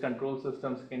through which control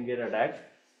systems can get attacked,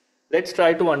 let's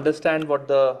try to understand what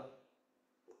the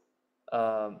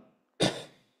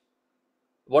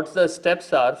what the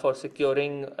steps are for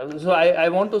securing. So I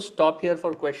want to stop here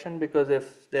for question, because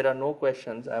if there are no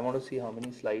questions, I want to see how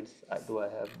many slides do I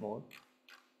have more.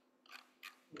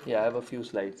 Yeah, I have a few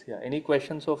slides. Yeah, any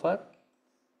questions so far?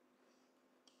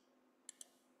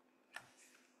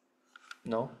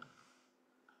 No?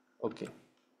 Okay.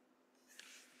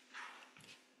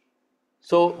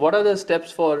 So what are the steps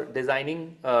for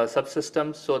designing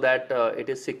subsystems so that it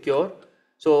is secure?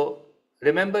 So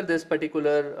remember this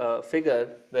particular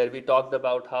figure where we talked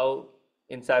about how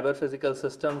in cyber physical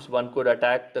systems one could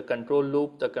attack the control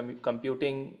loop, the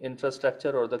computing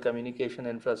infrastructure, or the communication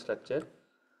infrastructure.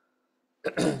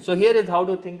 So here is how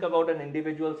to think about an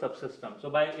individual subsystem. So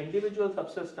by individual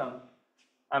subsystem,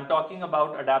 I'm talking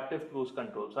about adaptive cruise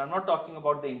control. So I'm not talking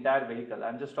about the entire vehicle.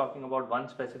 I'm just talking about one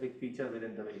specific feature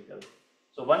within the vehicle.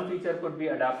 So one feature could be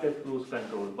adaptive cruise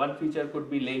control. One feature could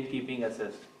be lane keeping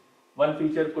assist. One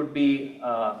feature could be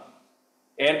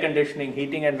air conditioning,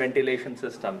 heating and ventilation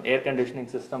system, air conditioning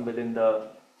system within the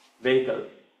vehicle.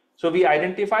 So we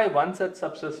identify one such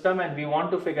subsystem and we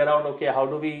want to figure out, okay, how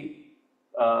do we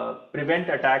prevent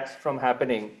attacks from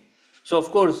happening. So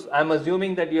of course, I'm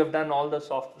assuming that you have done all the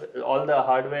software, all the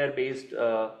hardware-based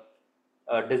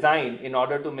design in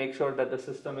order to make sure that the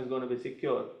system is going to be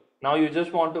secure. Now you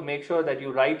just want to make sure that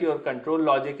you write your control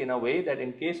logic in a way that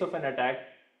in case of an attack,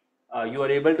 you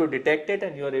are able to detect it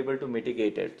and you are able to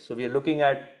mitigate it. So we are looking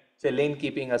at, say, lane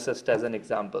keeping assist as an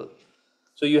example.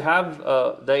 So you have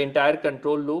the entire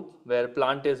control loop where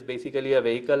plant is basically a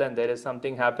vehicle and there is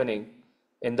something happening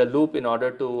in the loop in order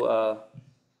to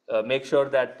make sure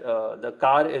that the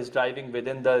car is driving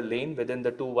within the lane, within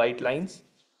the two white lines.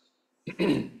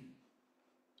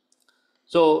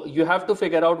 So you have to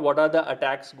figure out what are the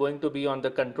attacks going to be on the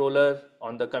controller,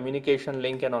 on the communication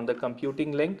link, and on the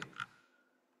computing link.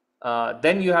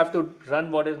 Then you have to run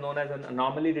what is known as an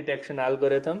anomaly detection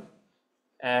algorithm.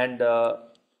 And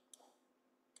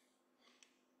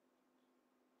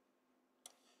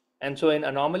so in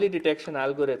anomaly detection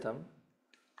algorithm,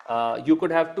 you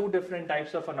could have two different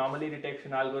types of anomaly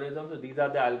detection algorithms. So these are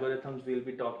the algorithms we'll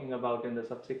be talking about in the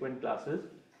subsequent classes.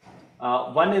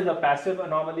 One is a passive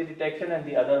anomaly detection and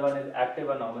the other one is active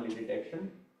anomaly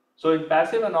detection. So in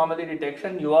passive anomaly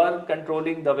detection, you are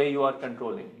controlling the way you are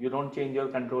controlling. You don't change your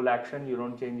control action, you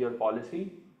don't change your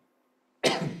policy.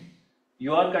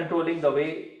 You are controlling the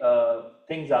way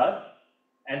things are,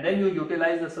 and then you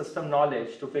utilize the system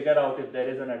knowledge to figure out if there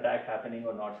is an attack happening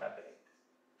or not happening.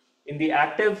 In the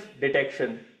active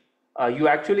detection, you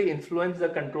actually influence the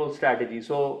control strategy.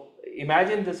 So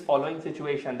imagine this following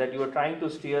situation that you are trying to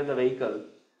steer the vehicle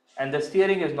and the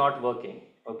steering is not working,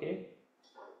 okay?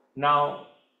 Now,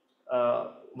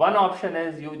 one option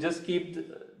is you just keep,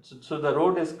 so the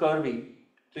road is curvy,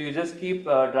 so you just keep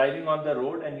driving on the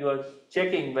road and you are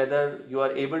checking whether you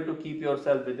are able to keep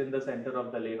yourself within the center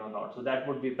of the lane or not. So that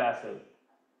would be passive.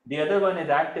 The other one is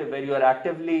active, where you are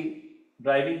actively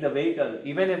driving the vehicle.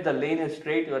 Even if the lane is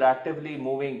straight, you are actively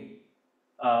moving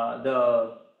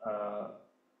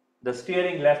the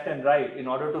steering left and right in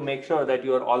order to make sure that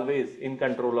you are always in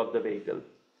control of the vehicle.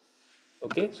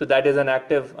 Okay, so that is an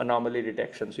active anomaly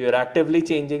detection. So you're actively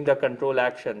changing the control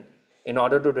action in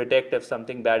order to detect if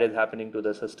something bad is happening to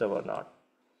the system or not.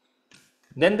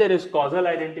 Then there is causal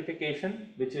identification,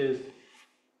 which is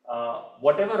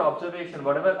whatever observation,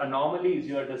 whatever anomalies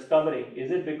you are discovering,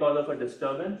 is it because of a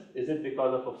disturbance, is it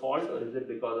because of a fault, or is it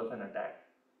because of an attack?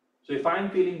 So if I'm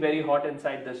feeling very hot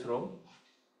inside this room,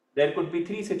 there could be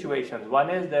three situations. One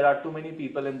is there are too many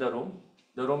people in the room.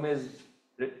 The room is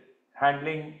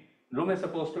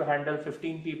supposed to handle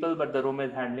 15 people, but the room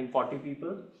is handling 40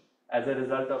 people, as a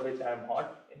result of which I am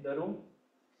hot in the room.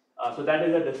 So that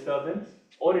is a disturbance.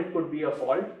 Or it could be a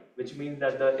fault, which means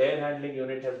that the air handling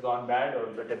unit has gone bad or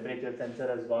the temperature sensor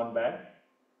has gone bad,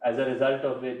 as a result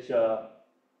of which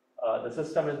the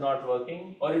system is not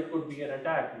working. Or it could be an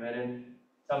attack wherein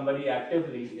somebody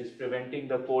actively is preventing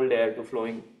the cold air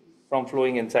from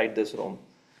flowing inside this room.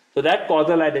 So that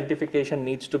causal identification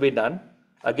needs to be done,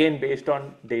 again based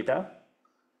on data.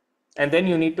 And then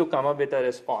you need to come up with a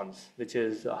response, which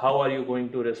is how are you going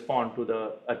to respond to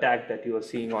the attack that you are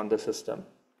seeing on the system.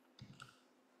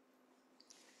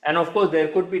 And of course, there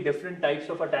could be different types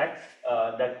of attacks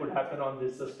that could happen on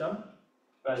this system.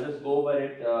 I'll just go over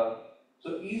it.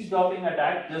 So eavesdropping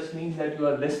attack just means that you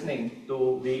are listening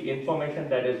to the information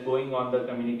that is going on the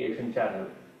communication channel.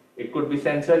 It could be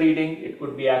sensor reading, it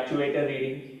could be actuator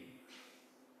reading.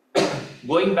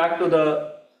 Going back to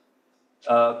the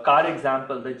car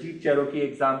example, the Jeep Cherokee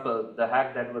example, the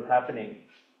hack that was happening.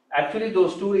 Actually,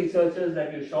 those two researchers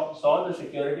that you saw, the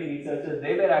security researchers,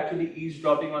 they were actually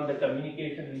eavesdropping on the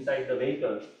communication inside the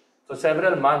vehicle for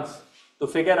several months to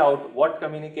figure out what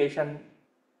communication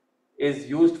is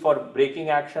used for braking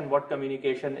action, what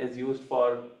communication is used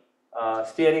for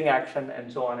steering action,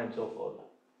 and so on and so forth.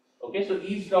 Okay, so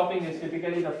eavesdropping is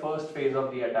typically the first phase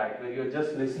of the attack, where you're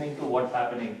just listening to what's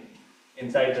happening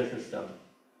inside the system.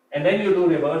 And then you do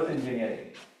reverse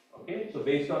engineering. Okay, so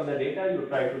based on the data, you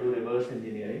try to do reverse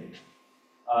engineering.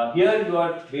 Here you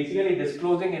are basically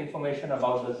disclosing information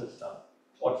about the system.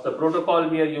 What's the protocol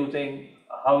we are using?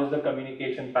 How is the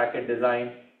communication packet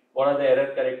designed? What are the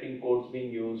error correcting codes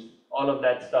being used? All of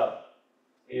that stuff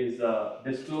is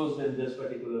disclosed in this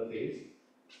particular phase.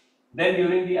 Then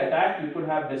during the attack, you could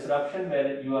have disruption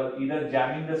where you are either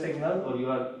jamming the signal or you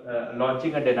are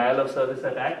launching a denial of service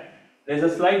attack. There's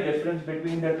a slight difference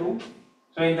between the two.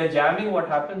 So in the jamming, what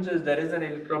happens is there is an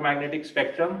electromagnetic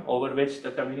spectrum over which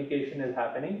the communication is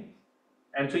happening.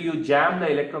 And so you jam the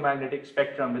electromagnetic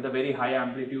spectrum with a very high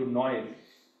amplitude noise,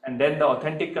 and then the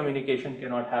authentic communication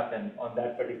cannot happen on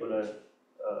that particular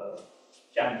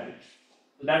channel.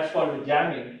 So that's called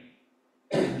jamming.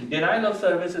 Denial of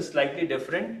service is slightly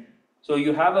different. So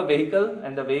you have a vehicle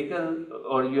and the vehicle,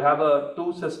 or you have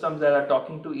two systems that are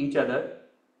talking to each other,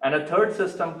 and a third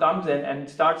system comes in and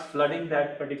starts flooding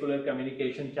that particular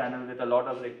communication channel with a lot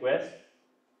of requests.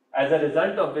 As a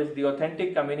result of which, the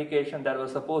authentic communication that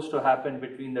was supposed to happen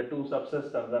between the two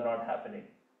subsystems are not happening.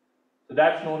 So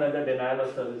that's known as a denial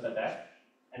of service attack,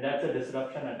 and that's a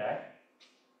disruption attack.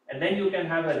 And then you can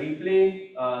have a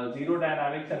replay, zero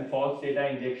dynamics and false data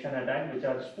injection attack, which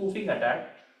are spoofing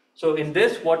attack. So in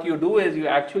this, what you do is you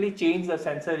actually change the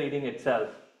sensor reading itself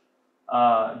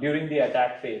during the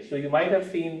attack phase. So you might have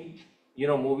seen,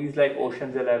 movies like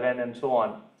Ocean's 11 and so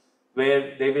on,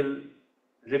 where they will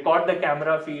record the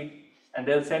camera feed and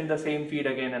they'll send the same feed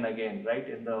again and again, right?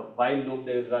 In the while loop,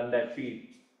 they'll run that feed.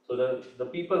 So the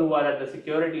people who are at the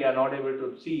security are not able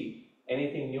to see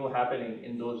anything new happening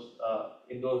in those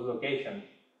locations.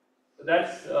 So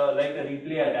that's like a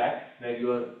replay attack where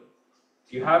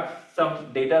you have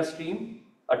some data stream,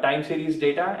 a time series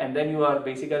data, and then you are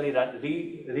basically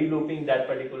re-looping that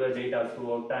particular data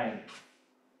throughout time.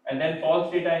 And then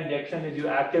false data injection is you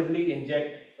actively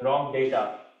inject wrong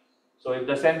data. So if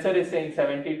the sensor is saying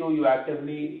 72, you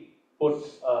actively put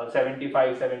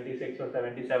 75, 76 or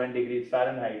 77 degrees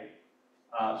Fahrenheit.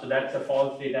 So that's a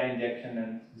false data injection,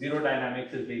 and zero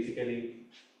dynamics is basically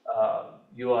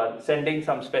you are sending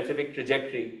some specific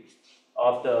trajectory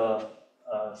of the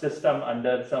system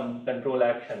under some control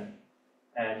action,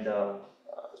 and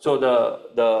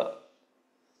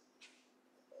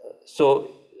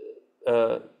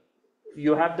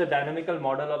you have the dynamical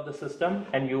model of the system,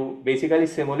 and you basically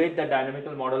simulate the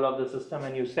dynamical model of the system,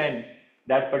 and you send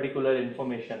that particular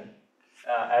information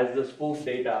as the spoof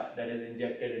data that is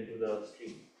injected into the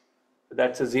stream. So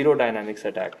that's a zero dynamics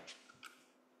attack.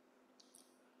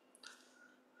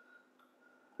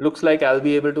 Looks like I'll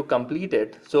be able to complete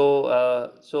it. So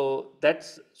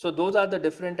those are the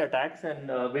different attacks, and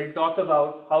we'll talk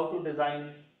about how to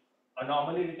design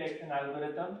anomaly detection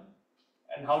algorithm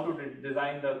and how to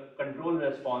design the control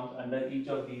response under each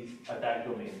of these attack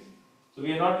domains. So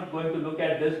we are not going to look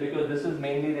at this because this is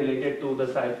mainly related to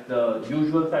the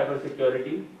usual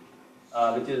cybersecurity,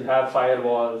 which is have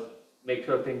firewalls, make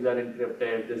sure things are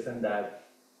encrypted, this and that.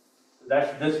 So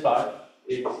that's this part.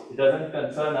 It doesn't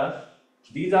concern us.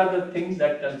 These are the things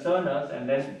that concern us, and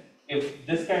then if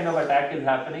this kind of attack is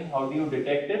happening, how do you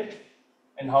detect it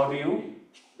and how do you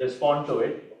respond to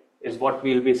it is what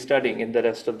we'll be studying in the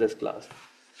rest of this class.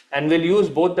 And we'll use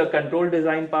both the control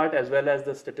design part as well as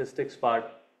the statistics part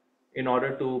in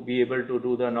order to be able to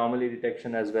do the anomaly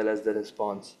detection as well as the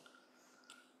response.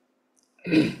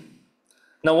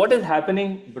 Now, what is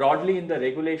happening broadly in the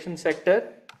regulation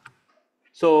sector?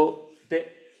 So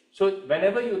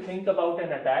whenever you think about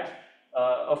an attack,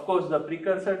 of course, the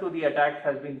precursor to the attack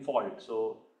has been fault.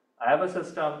 So I have a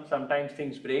system, sometimes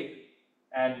things break,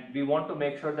 and we want to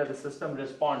make sure that the system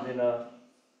responds in a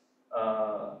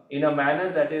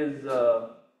manner that is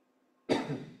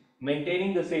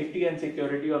maintaining the safety and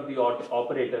security of the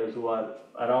operators who are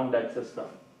around that system.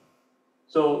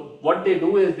 So what they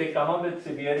do is they come up with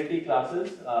severity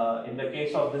classes. In the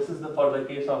case of, for the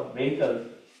case of vehicles,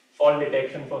 fault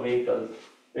detection for vehicles.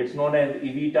 It's known as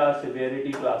EVITA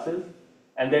severity classes,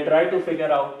 and they try to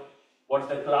figure out what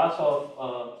the class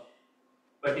of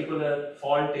particular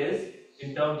fault is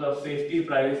in terms of safety,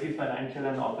 privacy, financial,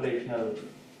 and operational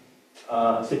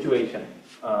situation.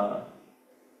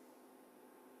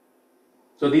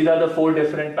 So these are the 4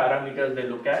 different parameters they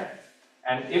look at,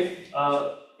 and if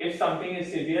something is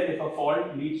severe, if a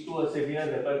fault leads to a severe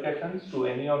repercussions to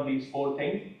any of these 4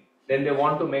 things, then they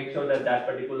want to make sure that that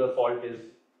particular fault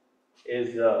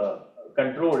is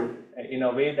controlled in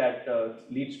a way that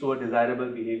leads to a desirable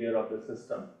behavior of the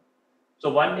system. So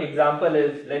one example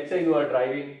is, let's say you are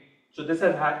driving, so this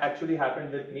has actually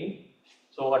happened with me.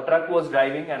 So a truck was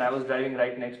driving and I was driving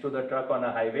right next to the truck on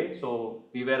a highway. So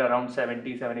we were around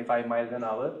 70, 75 miles an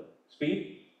hour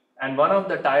speed, and one of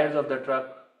the tires of the truck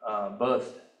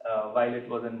burst while it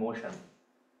was in motion.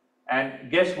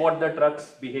 And guess what the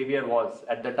truck's behavior was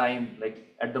at the time,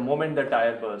 like at the moment the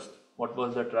tire burst, what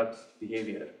was the truck's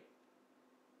behavior?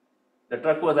 The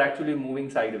truck was actually moving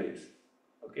sideways,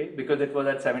 okay, because it was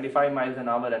at 75 miles an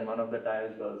hour and one of the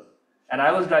tires burst. And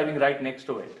I was driving right next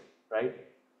to it, right?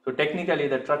 So technically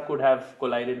the truck could have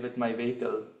collided with my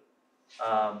vehicle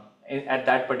at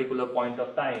that particular point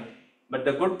of time. But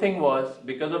the good thing was,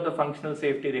 because of the functional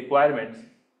safety requirements,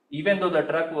 even though the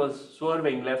truck was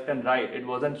swerving left and right, it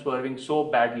wasn't swerving so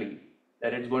badly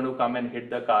that it's going to come and hit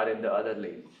the car in the other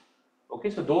lane. Okay,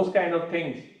 so those kind of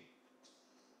things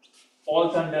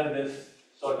falls under this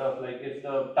sort of like, if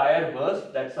the tire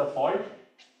burst, that's a fault,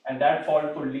 and that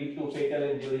fault could lead to fatal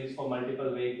injuries for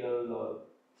multiple vehicles or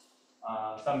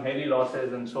some heavy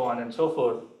losses and so on and so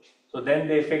forth. So then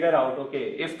they figure out,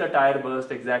 okay, if the tire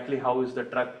burst, exactly how is the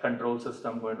truck control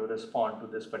system going to respond to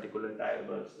this particular tire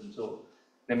burst? And so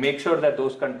they make sure that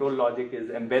those control logic is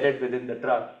embedded within the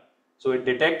truck. So it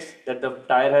detects that the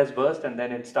tire has burst and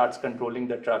then it starts controlling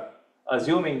the truck,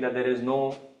 assuming that there is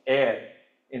no air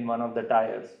in one of the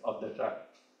tires of the truck.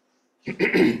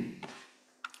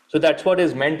 So that's what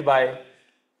is meant by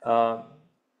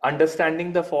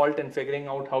understanding the fault and figuring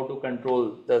out how to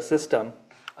control the system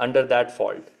under that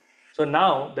fault. So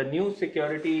now the new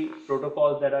security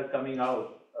protocols that are coming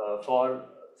out for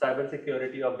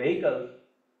cybersecurity of vehicles,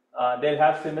 they'll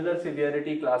have similar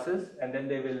severity classes, and then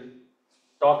they will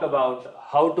talk about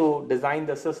how to design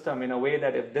the system in a way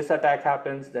that if this attack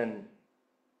happens, then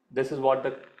this is what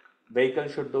the vehicle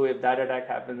should do. If that attack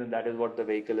happens, then that is what the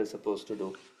vehicle is supposed to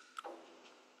do.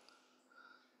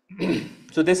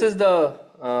 So this is the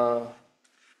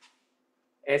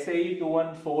SAE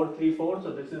 21434.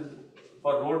 So this is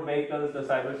for road vehicles, the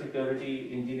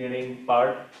cybersecurity engineering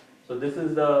part. So this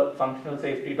is the functional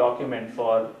safety document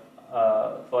for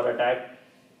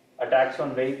attacks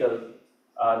on vehicles.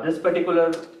 This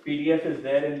particular PDF is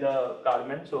there in the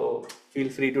Carmen, so feel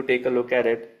free to take a look at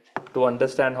it to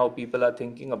understand how people are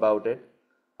thinking about it.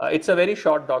 It's a very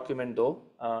short document though.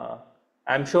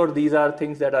 I'm sure these are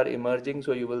things that are emerging,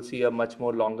 so you will see a much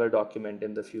more longer document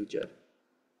in the future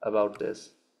about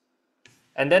this.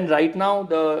 And then right now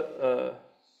the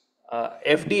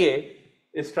FDA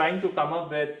is trying to come up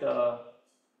with the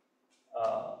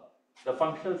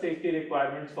functional safety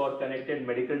requirements for connected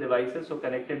medical devices. So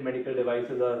connected medical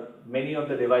devices are many of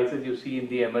the devices you see in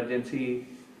the emergency,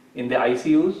 in the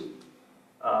ICUs.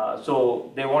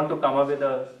 So they want to come up with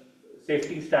a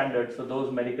safety standards for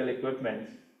those medical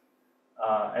equipments.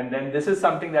 And then this is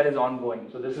something that is ongoing.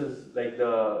 So this is like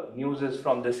the news is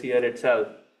from this year itself.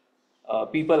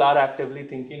 People are actively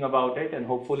thinking about it, and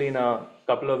hopefully in a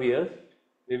couple of years,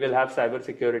 we will have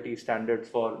cybersecurity standards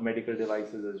for medical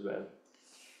devices as well.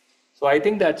 So I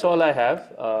think that's all I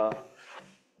have.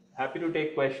 Happy to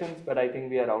take questions, but I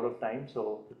think we are out of time,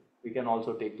 so we can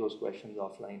also take those questions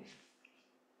offline.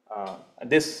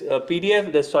 This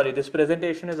PDF, this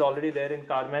presentation is already there in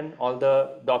Carmen. All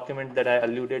the documents that I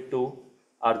alluded to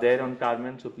are there on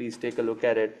Carmen, so please take a look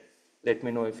at it. Let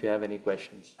me know if you have any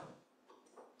questions.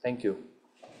 Thank you.